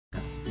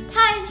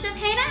I'm Chef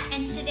Hannah,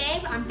 and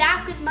today I'm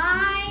back with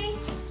my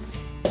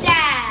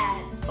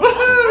dad.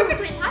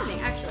 Perfectly timing,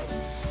 actually.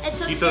 And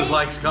so keep those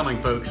likes coming,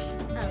 folks.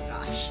 Oh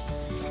gosh.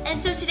 And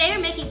so today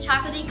we're making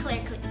chocolate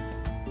eclair cake.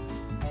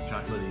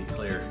 Chocolate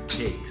Eclair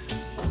Cakes.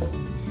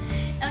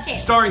 Okay.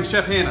 Starring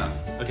Chef Hannah.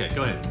 Okay,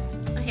 go ahead.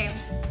 Okay.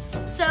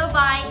 So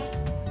by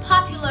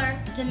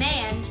popular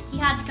demand, he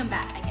had to come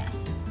back, I guess.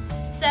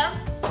 So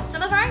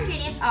some of our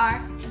ingredients are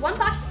 1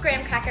 box of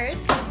graham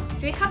crackers,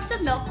 3 cups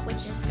of milk,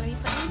 which is going to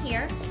be put in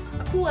here,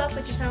 a Cool-Whip,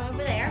 which is found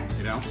over there,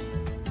 8 ounce.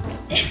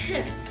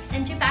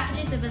 and 2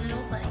 packages of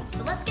vanilla pudding.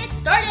 So let's get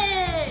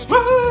started!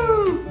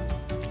 Woohoo!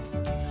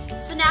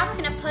 So now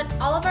we're gonna put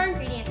all of our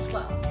ingredients,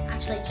 well,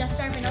 actually just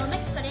our vanilla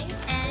mix pudding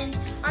and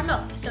our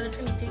milk. So it's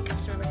gonna be 3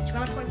 cups, remember. Do you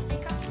wanna pour in 3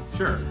 cups?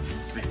 Sure.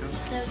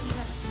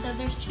 So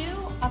there's 2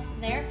 up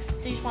there,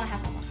 so you just wanna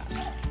have 1 more cup.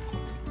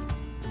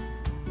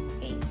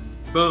 Okay.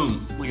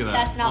 Boom. Look at that.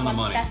 That's not on the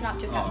money. That's not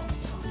 2 cups.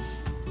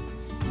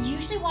 You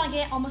usually wanna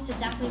get it almost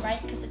exactly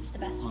right because it's the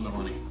best. On the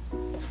money.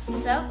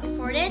 So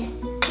pour it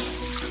in,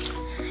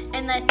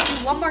 and then do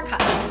 1 more cup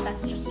because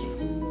that's just 2.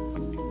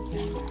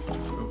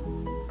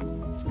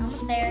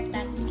 Almost there.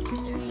 That's 3.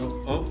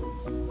 Oh.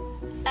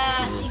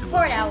 You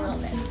pour it out a little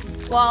bit.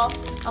 Well,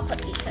 I'll put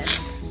these in.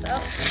 So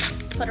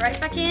put it right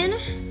back in.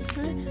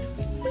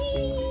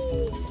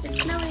 Whee! It's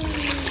snowing.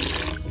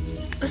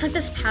 It was like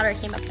this powder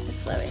came up and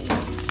flowing.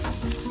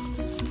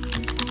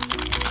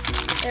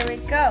 There we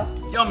go.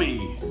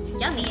 Yummy.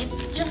 Yummy.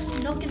 It's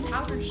just milk and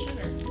powdered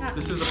sugar.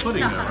 This is the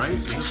pudding, though, right?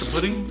 Is this the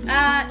pudding?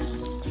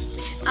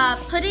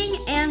 Pudding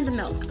and the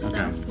milk. So.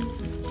 Okay.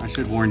 I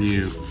should warn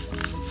you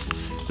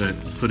that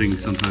pudding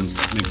sometimes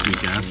makes me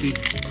gassy.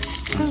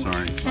 I'm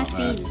sorry about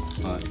that.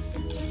 But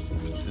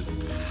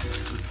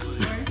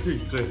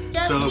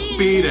it's so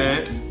beat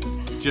it.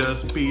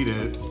 Just beat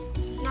it.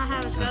 It's not how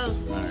it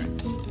goes. All right.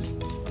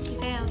 You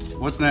failed.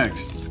 What's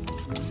next?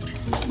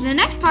 The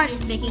next part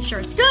is making sure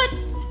it's good.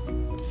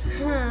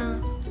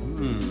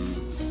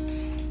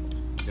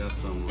 Got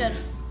some. Good.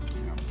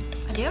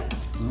 Yeah. I do?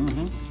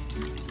 Mm-hmm.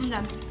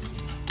 Okay.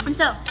 And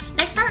so,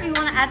 next part, you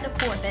want to add the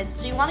Cool-Whip in.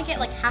 So you want to get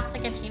like half the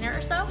container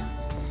or so.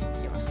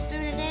 So you want to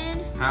spoon it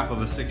in. Half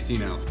of a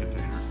 16-ounce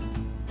container,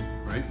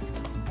 right?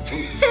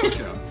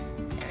 Push out.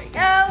 There we go.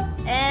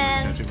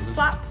 And Catch it with this?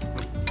 flop.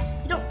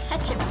 You don't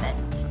catch it with it.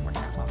 It doesn't work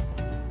that well.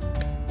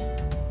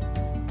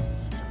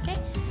 Okay.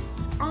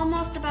 It's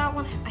almost about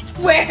 1. I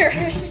swear.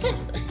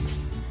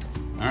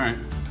 All right.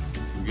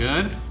 We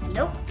good?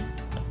 Nope.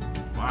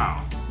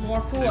 Wow.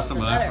 More Cool-Whip. Save some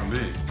of that for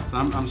me. So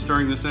I'm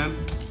stirring this in.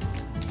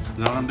 Is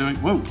that what I'm doing?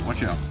 Whoa,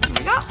 watch out. There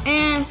we go.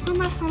 And one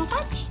last final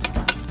touch.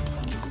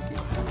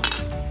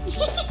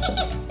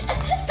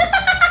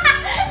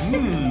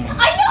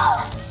 I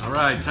know! All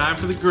right, time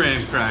for the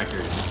graham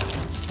crackers.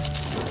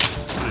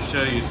 I'm going to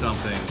show you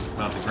something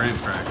about the graham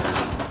crackers.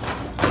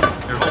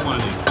 Here, hold one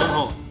of these.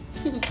 Hold.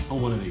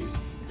 Hold one of these.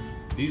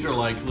 These are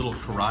like little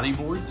karate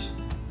boards.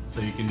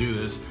 So you can do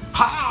this.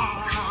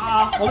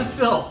 Ha! Hold it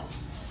still.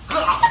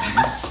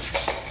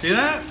 See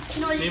that?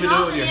 You know what Can you even can do it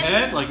also with your do?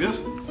 head like this.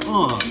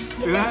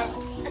 See that?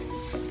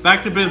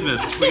 Back to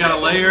business. We gotta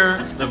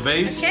layer the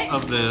base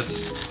of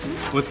this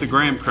with the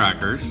graham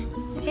crackers.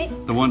 Okay.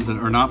 The ones that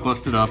are not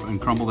busted up and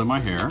crumbled in my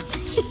hair.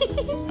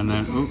 And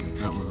then, oh,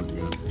 that wasn't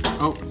good.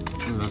 Oh,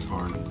 ooh, that's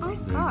hard. Oh my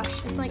gosh,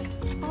 it's like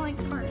falling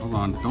apart. Hold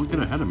on, don't get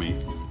ahead of me.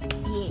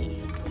 Yeah.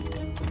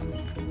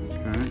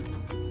 Okay.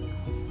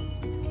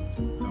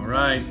 All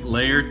right,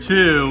 layer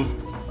 2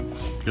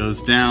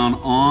 goes down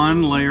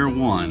on layer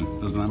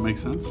 1. Doesn't that make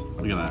sense?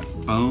 Look at that.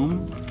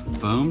 Boom,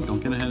 boom. Don't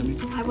get ahead of me.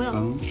 I will.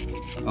 Boom.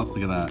 Oh, look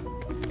at that.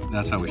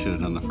 That's how we should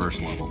have done the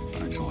first level,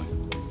 actually.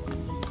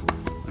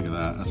 Look at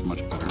that. That's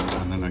much better.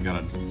 And then I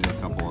gotta do a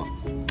couple of.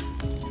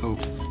 Oh.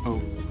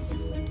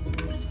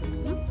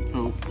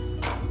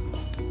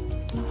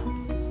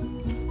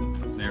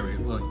 There we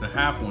go. Look, the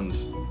half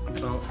ones.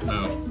 Oh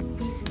no.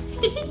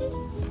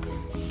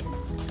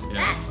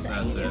 Yeah,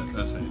 that's it.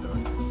 That's how you do it.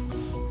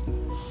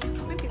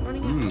 Might be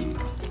running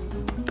out.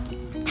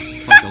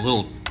 Like a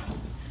little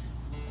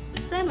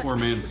Sandwich. poor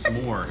man's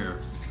s'more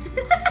here.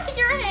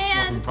 Your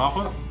hand.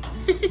 Profit?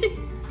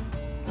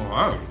 Oh,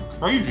 that was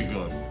crazy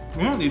good.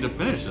 We don't need to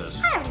finish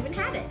this. I haven't even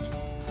had it.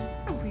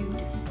 How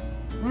rude.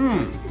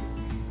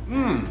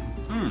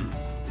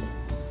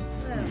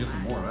 Get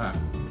some more of that.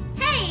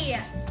 Hey!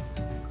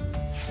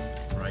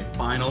 Right,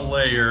 final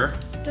layer.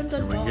 Dun, There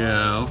dun, we dun.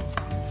 go.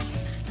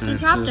 We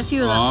Finish cracked a this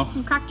few off. of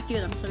them. We cracked a few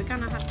of them, so we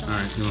kind of have to. All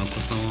right, you want to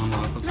put some on?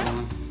 Want to put some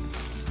on?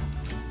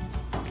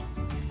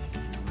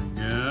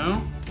 There we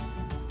go.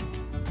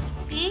 I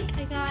think I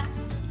got.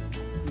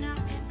 No,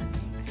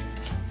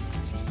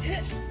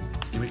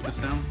 You make this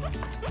sound?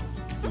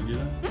 Can you do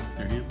that?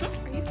 Your hand?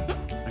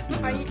 I can do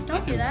that.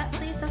 Don't do that,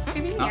 please. That's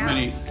creeping me Not out.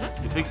 many.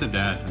 It takes a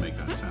dad to make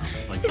that sound.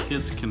 Like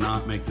kids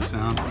cannot make the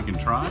sound. You can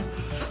try,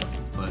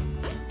 but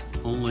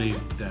only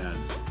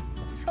dads.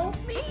 Help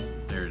me.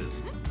 There it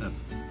is.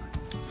 That's.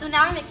 So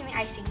now we're making the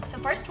icing. So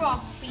first of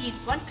all, we need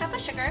 1 cup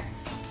of sugar.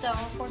 So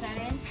I'll pour that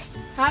in.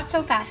 Not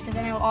so fast, because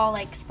then it will all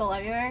like spill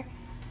everywhere.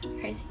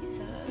 Crazy.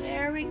 So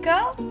there we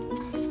go.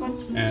 This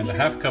one. And a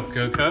half cup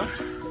cocoa.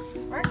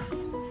 Works.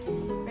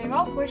 Very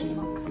well. Where's the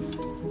milk?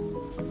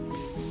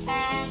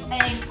 And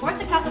a fourth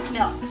cup of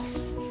milk.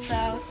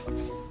 So,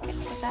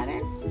 put that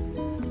in.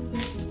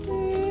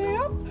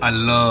 I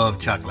love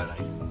chocolate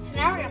ice. So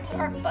now we're gonna put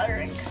our butter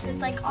in because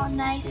it's like all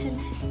nice and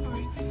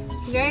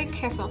be very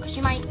careful because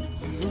you might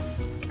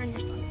turn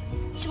yourself.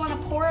 So you want to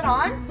pour it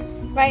on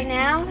right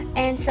now,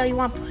 and so you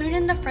want to put it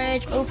in the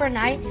fridge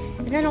overnight,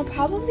 and then it'll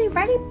probably be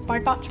ready by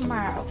about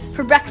tomorrow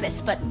for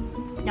breakfast, but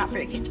not for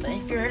your kids. But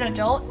if you're an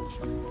adult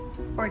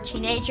or a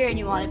teenager and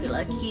you want to be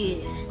like,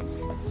 yeah,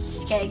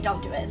 just kidding,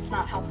 don't do it. It's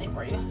not healthy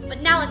for you.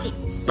 But now let's eat.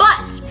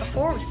 But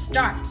before we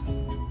start,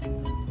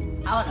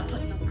 I want to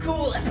put some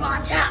Cool Whip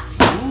on top.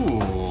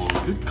 Ooh,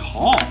 good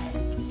call.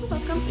 You're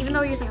welcome. Even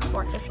though we're using a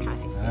fork, this kind of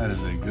seems. That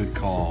is a good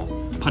call.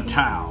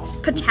 Patow.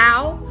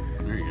 Patow.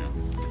 There you go.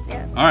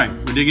 Yeah. All right,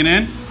 we're digging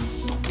in.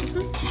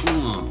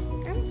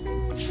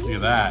 Look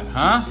at that,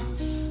 huh?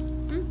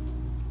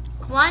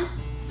 1,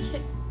 2.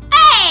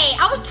 Hey,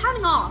 I was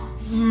counting off.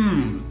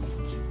 Mmm.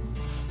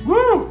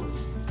 Woo!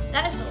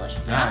 That is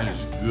delicious. That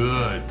is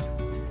good.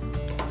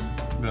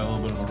 Got a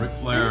little bit of a Ric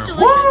Flair. This is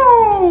delicious.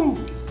 Woo!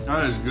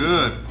 That is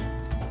good.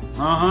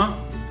 Uh-huh.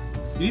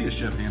 You need a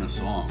Chef Hannah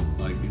song,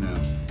 like, you know.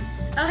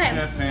 Okay.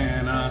 Chef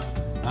Hannah,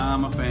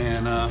 I'm a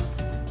fan of.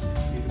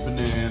 Eat a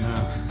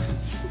banana.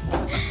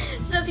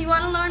 So if you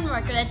want to learn more,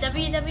 go to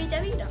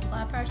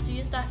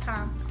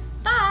www.loudpowerstudios.com.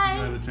 Bye.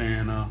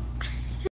 Banana.